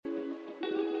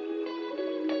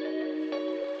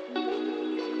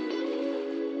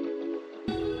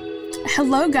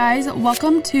Hello guys,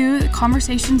 welcome to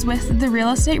Conversations with the Real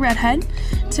Estate Redhead.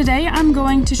 Today I'm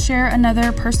going to share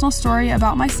another personal story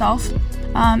about myself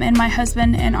and my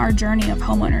husband and our journey of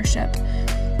homeownership.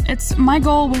 It's my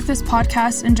goal with this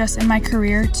podcast and just in my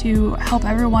career to help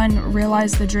everyone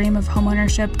realize the dream of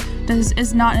homeownership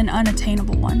is not an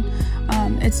unattainable one.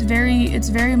 It's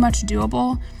very much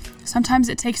doable. Sometimes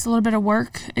it takes a little bit of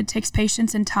work. It takes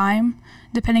patience and time,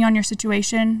 depending on your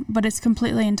situation, but it's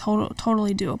completely and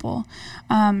totally doable.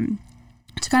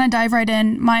 To kind of dive right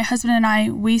in, my husband and I,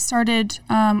 we started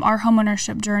our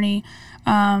homeownership journey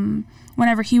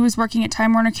whenever he was working at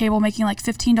Time Warner Cable, making like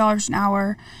 $15 an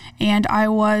hour, and I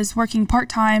was working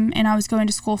part-time and I was going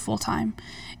to school full-time.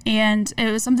 And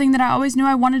it was something that I always knew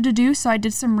I wanted to do, so I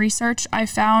did some research. I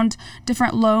found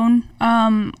different loan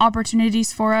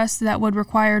opportunities for us that would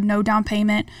require no down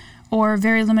payment or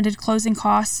very limited closing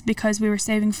costs because we were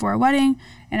saving for a wedding,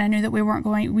 and I knew that we weren't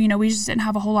going, we just didn't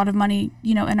have a whole lot of money,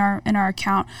 in our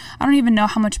account. I don't even know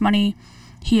how much money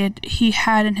he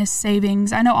had in his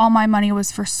savings. I know all my money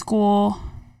was for school.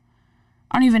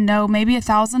 I don't even know, maybe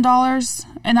 $1,000,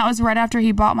 and that was right after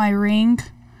he bought my ring.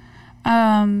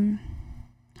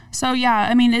 So yeah,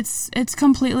 I mean, it's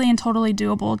completely and totally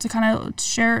doable to kind of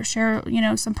share,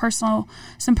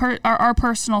 our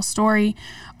personal story.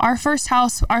 Our first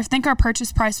house, I think our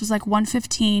purchase price was like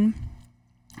 $115.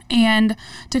 And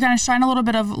to kind of shine a little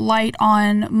bit of light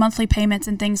on monthly payments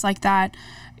and things like that,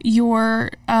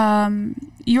 your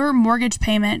mortgage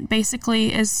payment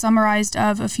basically is summarized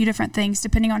of a few different things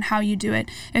depending on how you do it.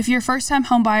 If you're a first-time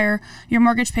home buyer, your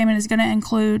mortgage payment is going to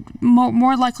include,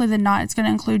 more likely than not, it's going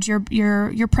to include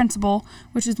your principal,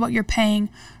 which is what you're paying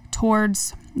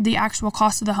towards the actual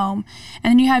cost of the home.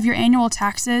 And then you have your annual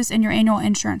taxes and your annual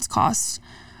insurance costs.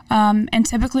 And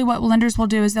typically what lenders will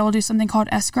do is they will do something called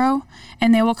escrow,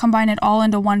 and they will combine it all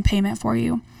into one payment for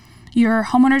you. Your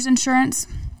homeowner's insurance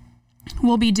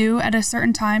will be due at a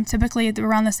certain time, typically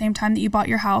around the same time that you bought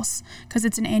your house, because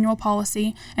it's an annual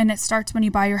policy and it starts when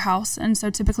you buy your house. And so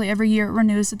typically every year it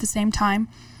renews at the same time.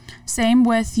 Same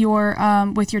with your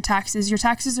taxes. Your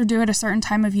taxes are due at a certain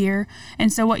time of year,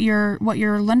 and so what your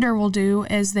lender will do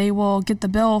is they will get the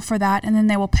bill for that, and then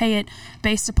they will pay it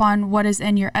based upon what is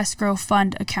in your escrow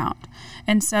fund account.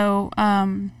 And so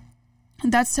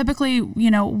that's typically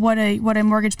what a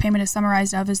mortgage payment is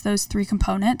summarized of, is those three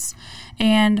components.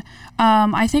 And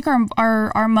I think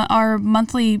our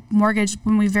monthly mortgage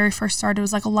when we very first started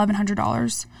was like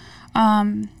 $1,100.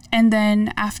 And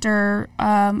then after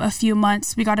a few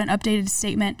months, we got an updated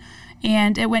statement,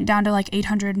 and it went down to like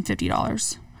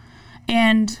 $850.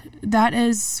 And that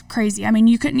is crazy. I mean,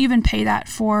 you couldn't even pay that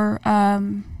for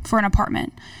an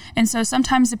apartment. And so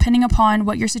sometimes, depending upon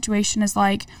what your situation is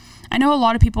like, I know a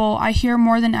lot of people, I hear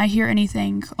more than I hear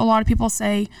anything. A lot of people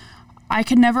say, I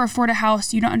could never afford a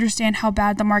house. You don't understand how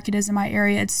bad the market is in my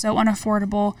area. It's so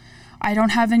unaffordable. I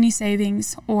don't have any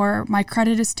savings, or my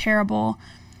credit is terrible.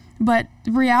 But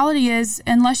the reality is,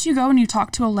 unless you go and you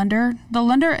talk to a lender, the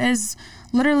lender is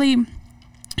literally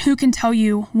who can tell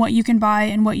you what you can buy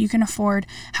and what you can afford,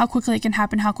 how quickly it can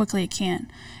happen, how quickly it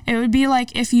can. It would be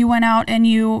like if you went out and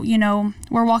you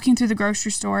were walking through the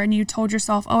grocery store and you told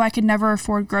yourself, oh, I could never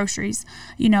afford groceries.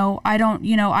 I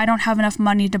don't have enough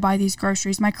money to buy these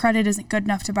groceries. My credit isn't good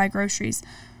enough to buy groceries.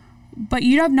 But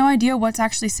you have no idea what's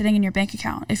actually sitting in your bank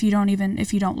account if you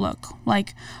don't look.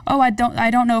 Like, oh, I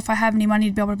don't know if I have any money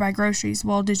to be able to buy groceries.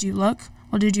 Well, did you look?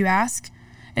 Well, did you ask?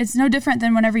 It's no different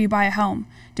than whenever you buy a home.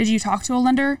 Did you talk to a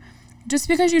lender? Just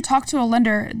because you talk to a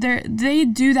lender, they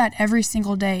do that every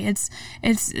single day.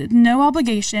 It's no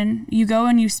obligation. You go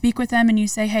and you speak with them and you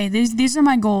say, hey, these are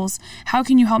my goals. How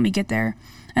can you help me get there?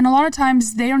 And a lot of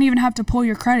times they don't even have to pull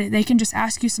your credit. They can just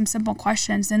ask you some simple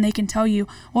questions, and they can tell you,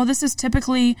 well, this is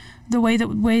typically the way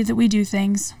that we do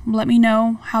things. Let me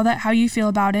know how you feel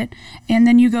about it. And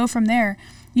then you go from there.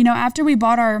 After we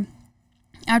bought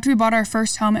our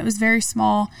first home, it was very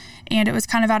small and it was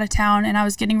kind of out of town, and I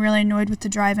was getting really annoyed with the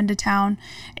drive into town.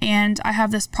 And I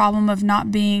have this problem of not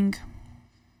being,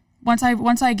 once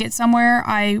I get somewhere,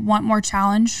 I want more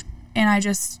challenge, and I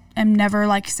just am never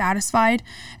like satisfied.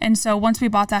 And so once we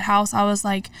bought that house, I was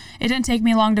like, it didn't take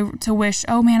me long to wish,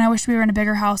 oh man, I wish we were in a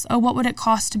bigger house. Oh, what would it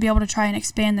cost to be able to try and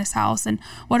expand this house? And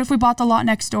what if we bought the lot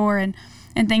next door, and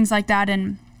things like that.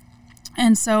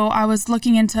 And so I was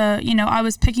looking into, I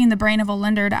was picking the brain of a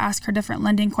lender to ask her different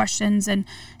lending questions, and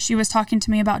she was talking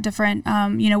to me about different,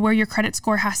 where your credit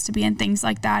score has to be and things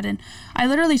like that. And I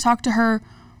literally talked to her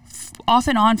off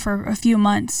and on for a few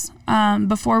months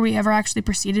before we ever actually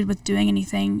proceeded with doing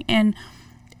anything. And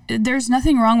there's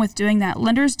nothing wrong with doing that.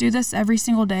 Lenders do this every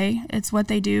single day. It's what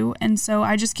they do. And so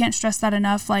I just can't stress that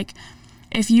enough. Like,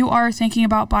 if you are thinking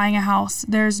about buying a house,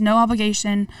 there's no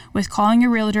obligation with calling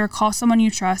your realtor, call someone you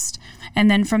trust,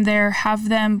 and then from there, have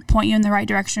them point you in the right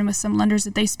direction with some lenders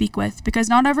that they speak with, because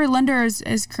not every lender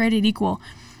is created equal.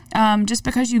 Just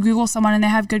because you Google someone and they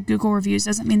have good Google reviews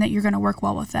doesn't mean that you're going to work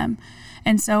well with them.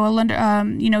 And so a lender,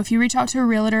 if you reach out to a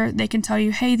realtor, they can tell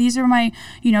you, hey, these are my,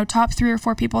 top 3 or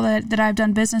 4 people that I've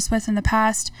done business with in the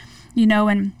past,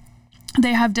 and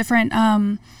they have different,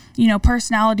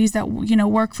 personalities that,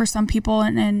 work for some people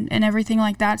and everything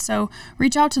like that. So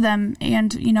reach out to them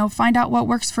and, find out what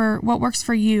works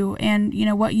for you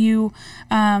and, what you,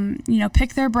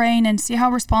 pick their brain and see how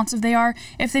responsive they are.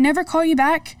 If they never call you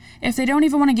back, if they don't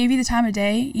even want to give you the time of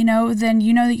day, then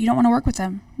you know that you don't want to work with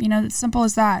them. It's simple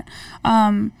as that.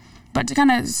 But to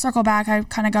kind of circle back, I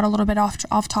kind of got a little bit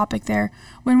off topic there.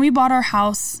 When we bought our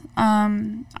house,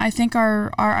 I think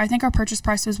our purchase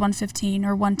price was $115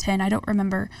 or $110, I don't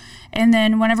remember. And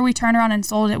then whenever we turned around and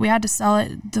sold it, we had to sell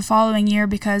it the following year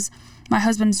because my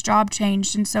husband's job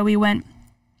changed, and so we went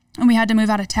and we had to move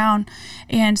out of town.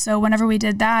 And so whenever we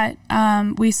did that,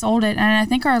 we sold it, and I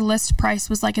think our list price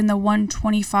was like in the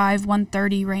 $125,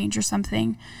 $130 range or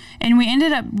something. And we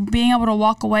ended up being able to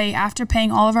walk away after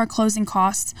paying all of our closing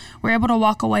costs. We were able to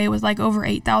walk away with like over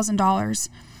 $8,000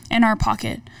 in our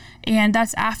pocket. And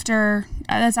that's after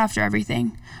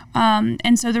everything.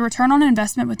 And so the return on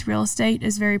investment with real estate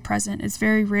is very present. It's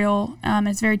very real.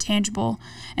 It's very tangible.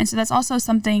 And so that's also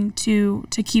something to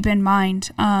keep in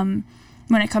mind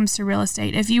when it comes to real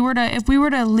estate. If we were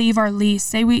to leave our lease,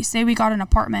 say we got an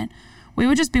apartment, we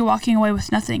would just be walking away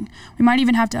with nothing. We might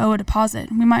even have to owe a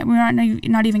deposit. We might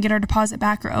not even get our deposit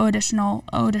back or owe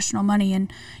additional money.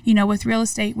 And with real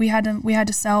estate, we had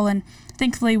to sell, and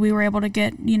thankfully we were able to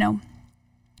get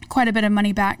quite a bit of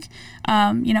money back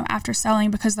after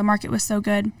selling because the market was so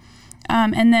good.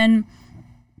 And then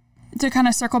to kind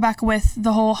of circle back with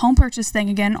the whole home purchase thing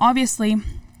again, obviously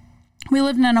we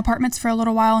lived in apartments for a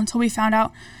little while until we found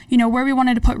out where we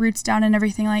wanted to put roots down and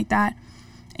everything like that.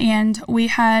 And we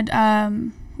had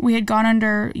gone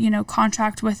under,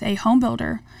 contract with a home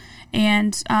builder.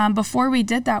 And before we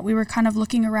did that, we were kind of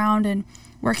looking around and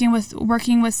working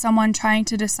with someone trying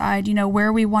to decide,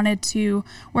 where we wanted to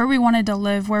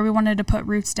live, where we wanted to put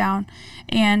roots down.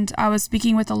 And I was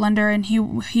speaking with a lender, and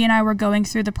he and I were going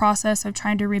through the process of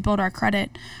trying to rebuild our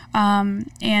credit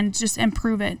and just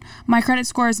improve it. My credit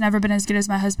score has never been as good as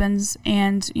my husband's,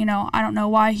 and I don't know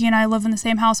why. He and I live in the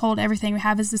same household, everything we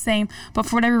have is the same, but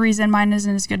for whatever reason mine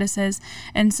isn't as good as his.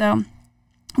 And so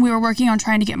we were working on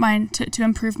trying to get mine to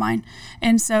improve mine.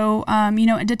 And so,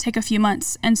 it did take a few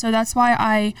months. And so that's why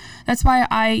I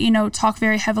talk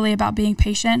very heavily about being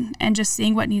patient and just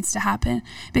seeing what needs to happen,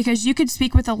 because you could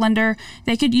speak with a lender,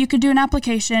 you could do an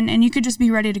application and you could just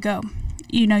be ready to go.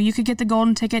 You could get the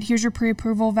golden ticket. Here's your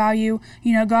pre-approval value,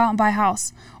 go out and buy a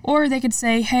house. Or they could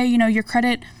say, hey, your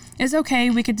credit is okay.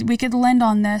 We could lend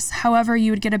on this. However,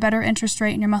 you would get a better interest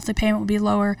rate and your monthly payment would be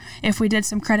lower if we did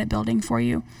some credit building for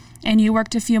you. And you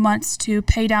worked a few months to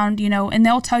pay down, and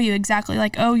they'll tell you exactly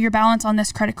like, oh, your balance on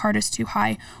this credit card is too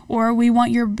high, or we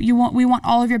want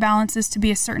all of your balances to be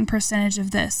a certain percentage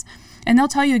of this, and they'll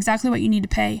tell you exactly what you need to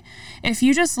pay. If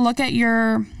you just look at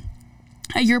your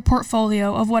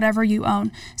portfolio of whatever you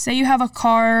own, say you have a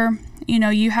car,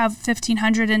 you have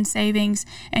 $1,500 in savings,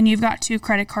 and you've got 2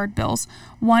 credit card bills.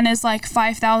 One is like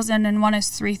 $5,000 and one is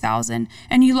 $3,000,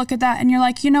 and you look at that and you're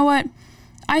like, you know what?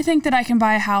 I think that I can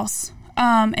buy a house.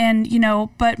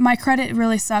 But my credit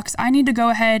really sucks. I need to go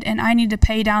ahead and I need to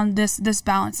pay down this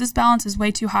balance. This balance is way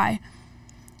too high.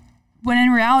 When in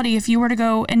reality, if you were to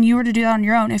go and you were to do that on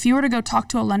your own, if you were to go talk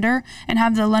to a lender and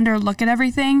have the lender look at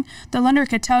everything, the lender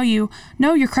could tell you,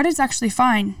 no, your credit's actually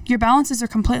fine. Your balances are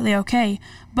completely okay.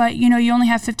 But, you only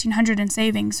have $1,500 in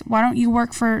savings. Why don't you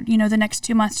work for, the next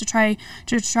 2 months to try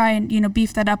and,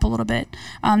 beef that up a little bit?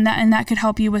 That could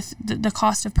help you with the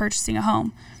cost of purchasing a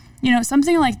home.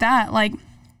 Something like that, like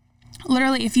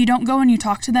literally if you don't go and you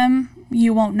talk to them,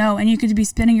 you won't know, and you could be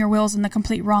spinning your wheels in the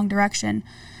complete wrong direction.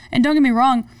 And don't get me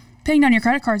wrong, paying down your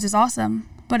credit cards is awesome,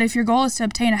 but if your goal is to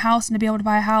obtain a house and to be able to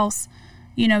buy a house,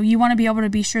 you want to be able to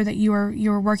be sure that you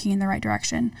are working in the right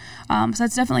direction. So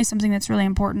that's definitely something that's really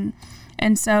important.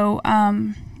 And so,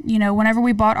 whenever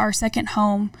we bought our second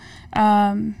home,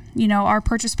 our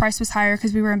purchase price was higher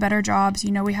because we were in better jobs.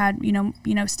 We had,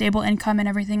 stable income and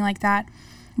everything like that.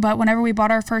 But whenever we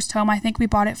bought our first home, I think we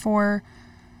bought it for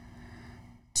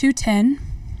 $210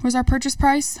 was our purchase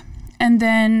price. And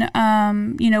then,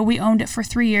 we owned it for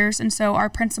 3 years. And so our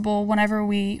principal, whenever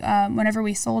we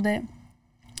sold it,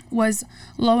 was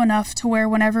low enough to where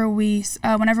whenever we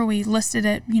listed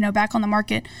it, back on the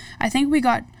market, I think we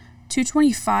got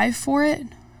 $225 for it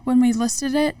when we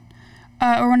listed it.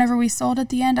 or whenever we sold at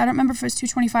the end. I don't remember if it was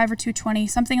 $225 or $220,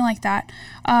 something like that.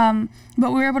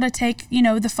 But we were able to take,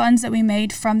 the funds that we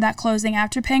made from that closing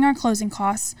after paying our closing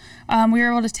costs. We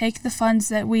were able to take the funds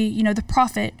that we, the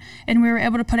profit, and we were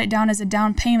able to put it down as a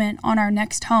down payment on our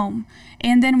next home.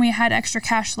 And then we had extra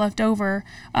cash left over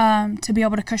to be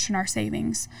able to cushion our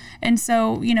savings. And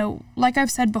so, like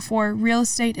I've said before, real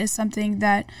estate is something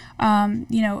that,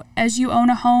 as you own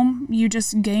a home, you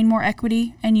just gain more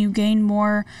equity, and you gain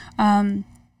more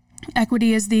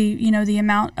equity is the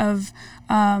amount of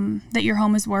that your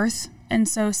home is worth. And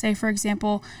so say, for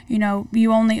example,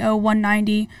 you only owe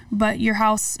 $190, but your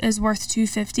house is worth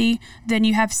 $250, then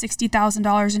you have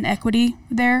 $60,000 in equity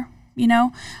there,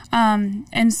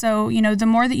 and so, the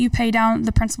more that you pay down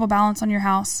the principal balance on your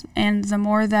house, and the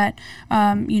more that,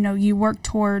 you work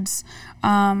towards,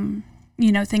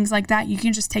 things like that, you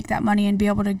can just take that money and be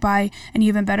able to buy an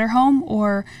even better home,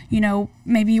 or,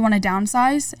 maybe you want to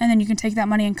downsize, and then you can take that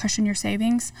money and cushion your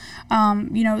savings.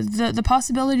 The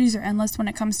possibilities are endless when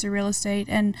it comes to real estate.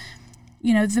 And,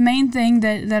 the main thing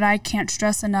that I can't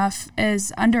stress enough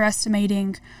is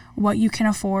underestimating what you can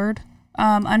afford,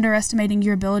 underestimating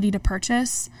your ability to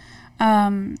purchase,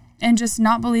 and just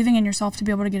not believing in yourself to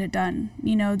be able to get it done.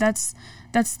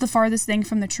 That's the farthest thing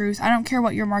from the truth. I don't care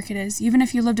what your market is. Even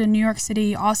if you lived in New York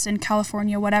City, Austin,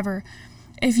 California, whatever,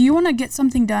 if you want to get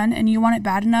something done and you want it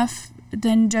bad enough,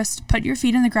 then just put your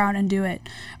feet in the ground and do it.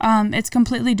 It's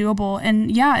completely doable. And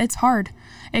yeah, it's hard.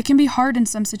 It can be hard in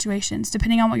some situations,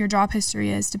 depending on what your job history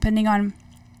is, depending on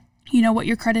what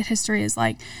your credit history is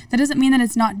like. That doesn't mean that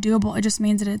it's not doable. It just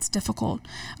means that it's difficult.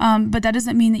 But that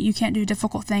doesn't mean that you can't do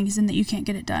difficult things and that you can't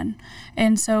get it done.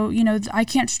 And so, I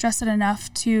can't stress it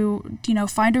enough to,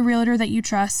 find a realtor that you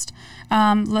trust,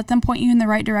 let them point you in the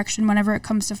right direction whenever it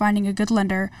comes to finding a good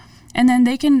lender. And then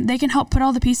they can help put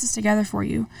all the pieces together for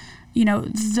you.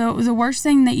 The worst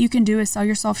thing that you can do is sell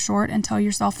yourself short and tell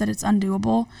yourself that it's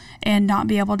undoable and not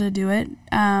be able to do it,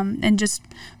 and just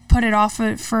put it off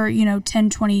for 10,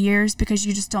 20 years because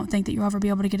you just don't think that you'll ever be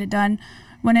able to get it done,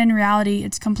 when in reality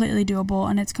it's completely doable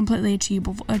and it's completely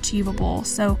achievable.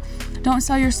 So don't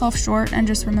sell yourself short, and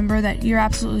just remember that you're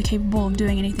absolutely capable of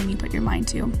doing anything you put your mind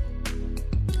to.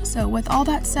 So with all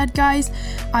that said, guys,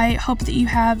 I hope that you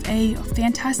have a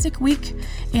fantastic week,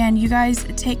 and you guys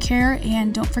take care,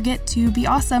 and don't forget to be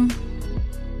awesome.